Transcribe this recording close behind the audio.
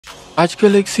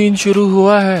आजकल एक सीन शुरू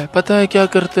हुआ है, पता है क्या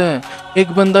करते हैं?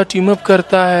 एक बंदा टीम अप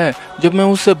करता है, जब मैं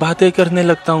उससे बातें करने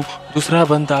लगता हूँ दूसरा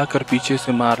बंदा आकर पीछे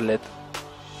से मार लेता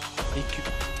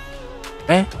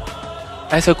है।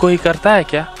 ऐसा कोई करता है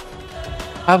क्या?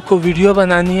 आपको वीडियो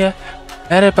बनानी है,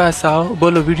 मेरे पास आओ,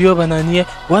 बोलो वीडियो बनानी है,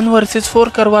 1 वर्सेस 4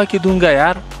 करवा के दूंगा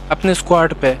यार अपने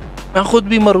स्क्वाड पे। मैं खुद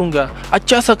भी मरूंगा,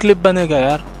 अच्छा सा क्लिप बनेगा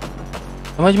यार,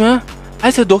 समझ में?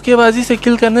 ऐसे धोखेबाजी से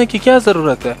किल करने की क्या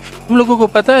ज़रूरत है? तुम लोगों को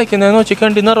पता है कि नैनो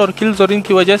चिकन डिनर और किल जोरिन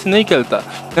की वजह से नहीं खेलता,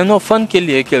 नैनो फन के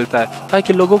लिए खेलता है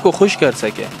ताकि लोगों को खुश कर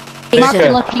सके।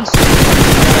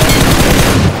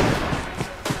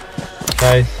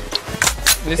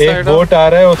 एक बोट आ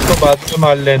रहा है, उसको बाद में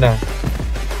मार लेना।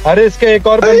 अरे इसका एक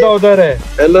और बंदा उधर है।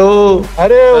 हेलो,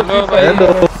 अरे हेलो,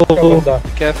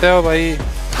 कैसे हो भाई?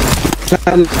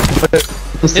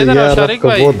 यार आपका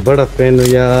बहुत बड़ा फैन हो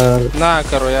यार। ना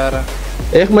करो यार,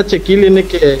 एक मच्छी की लेने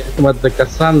के मत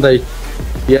कसम दाई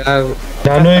यार।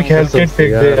 जानू एक हेल्थ किट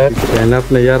फेंक दे यार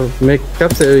अपने यार। मैं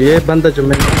कब से ये बंदा जो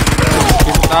मैं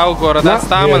ताऊ को रहा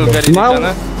तामल करी थी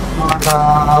ना।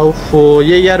 ओफो,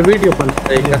 ये यार वीडियो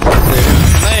बनता है कसम से।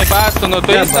 नहीं बात सुनो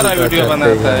तो इस तरह वीडियो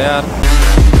बनाता है यार।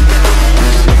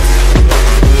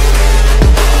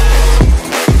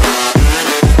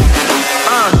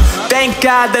 Thank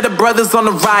God that the brothers on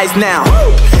the rise now.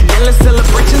 Endless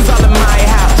celebrations all in my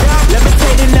house.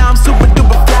 Levitating now, I'm super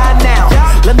duper fly now.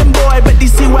 London boy, but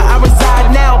DC where I reside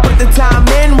now. Put the time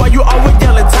in while you always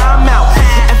yelling time out.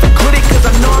 And for critic, cause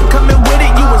I know I'm coming with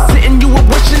it. You were sitting, you were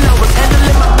wishing I was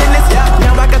handling my business.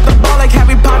 Now I got the ball like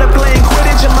Harry Potter playing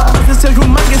Quidditch. And my business is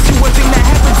humongous, you would think that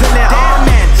happens in there. Oh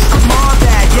man, I'm all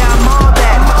that, yeah, I'm all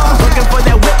that. Looking for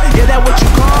that whip, yeah, that what you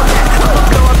call that. I'ma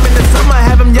blow up in the summer,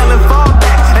 have him yelling fall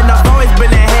back. And I've always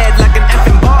been ahead like an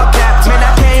effing ball cap. Man,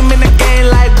 I came in the game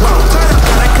like whoa.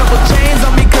 Got a couple chains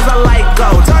on me cause I like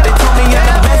gold. They told me I'm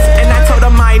the best and I told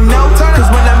them I know. Cause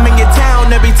when I'm in your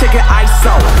town, every ticket I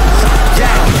sold.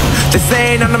 Yeah, they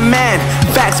saying I'm the man.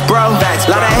 Facts, bro.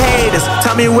 Lot of haters,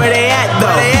 tell me where they at though.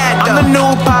 I'm the new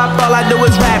pop, all I do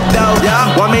is rap though.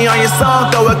 Want me on your song,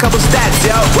 throw a couple stacks,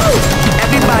 yo.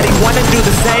 Everybody wanna do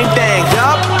the same thing,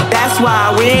 yup. That's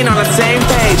why we ain't on the same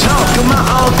page. Do my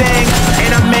own thing,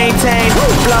 and I maintain.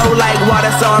 Flow like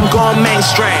water, so I'm going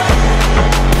mainstream.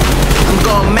 I'm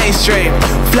going mainstream.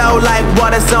 Flow like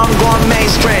water, so I'm going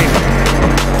mainstream.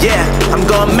 Yeah, I'm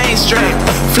going mainstream.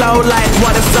 Flow like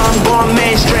water, so I'm going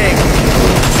mainstream.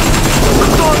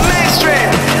 I'm going mainstream.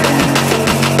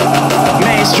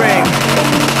 Mainstream.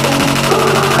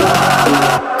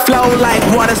 Flow like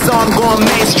water, so I'm going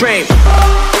mainstream.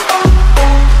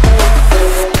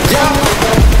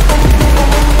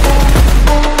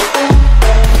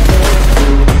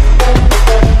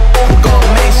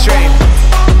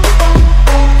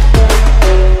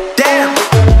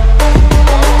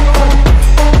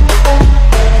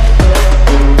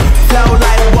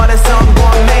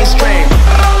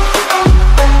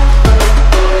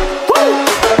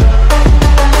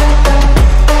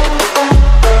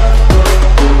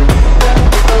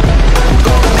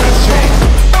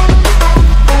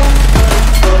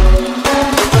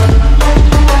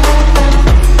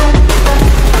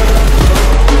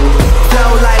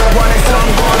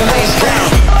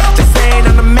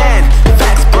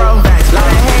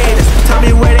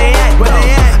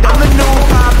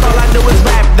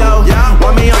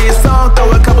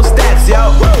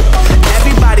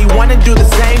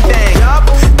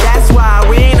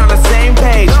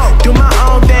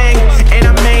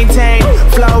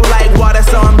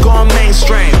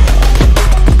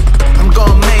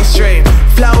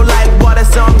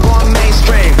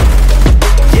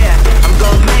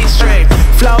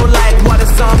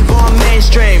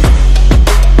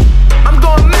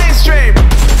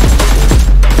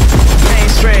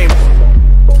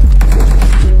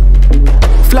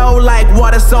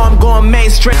 So I'm going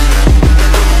mainstream.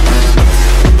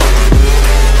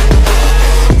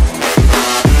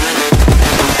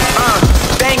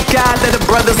 Thank God that the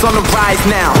brothers on the rise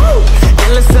now.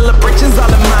 Endless celebrations all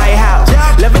in my house.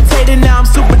 Levitating now, I'm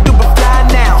super duper fly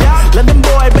now. London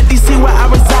boy, but DC where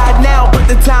I reside now. Put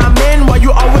the time in while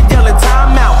you always yelling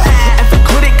time out. And for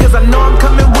critic, cause I know I'm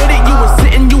coming with it. You were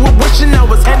sitting, you were wishing I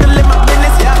was handling my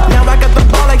business. Now I got the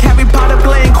ball like Harry Potter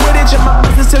playing Quidditch. And my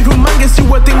business is humongous, you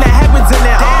would think that happens in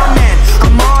there. Oh man,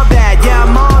 I'm all that, yeah,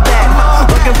 I'm all that.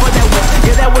 Looking for that whip,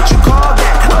 yeah, that what you call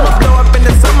that. I'ma blow up in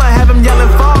the summer, have him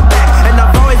yelling fall back. And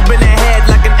I've always been ahead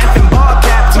like an effing ball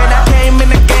cap. Man, I came in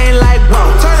the game like whoa.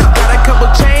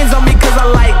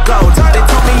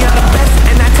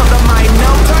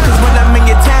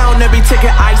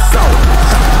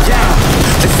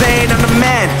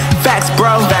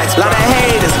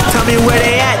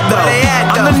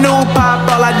 new pop,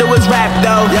 all I do is rap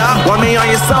though. Want me on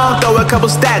your song, throw a couple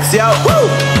stacks, yo. Woo!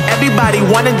 Everybody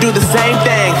wanna do the same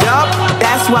thing, yup.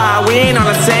 That's why we ain't on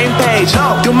the same page.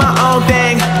 Do my own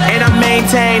thing, and I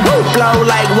maintain. Flow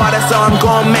like water, so I'm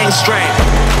going mainstream.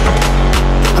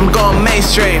 I'm going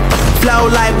mainstream. Flow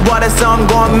like water, so I'm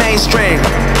going mainstream.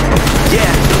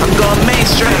 Yeah, I'm going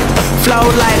mainstream. Flow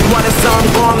like water, so I'm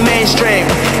going mainstream.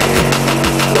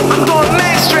 I'm going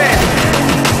mainstream.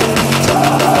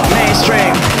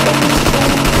 Mainstream.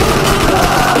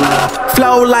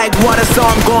 Flow like water, so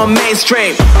I'm going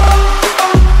mainstream.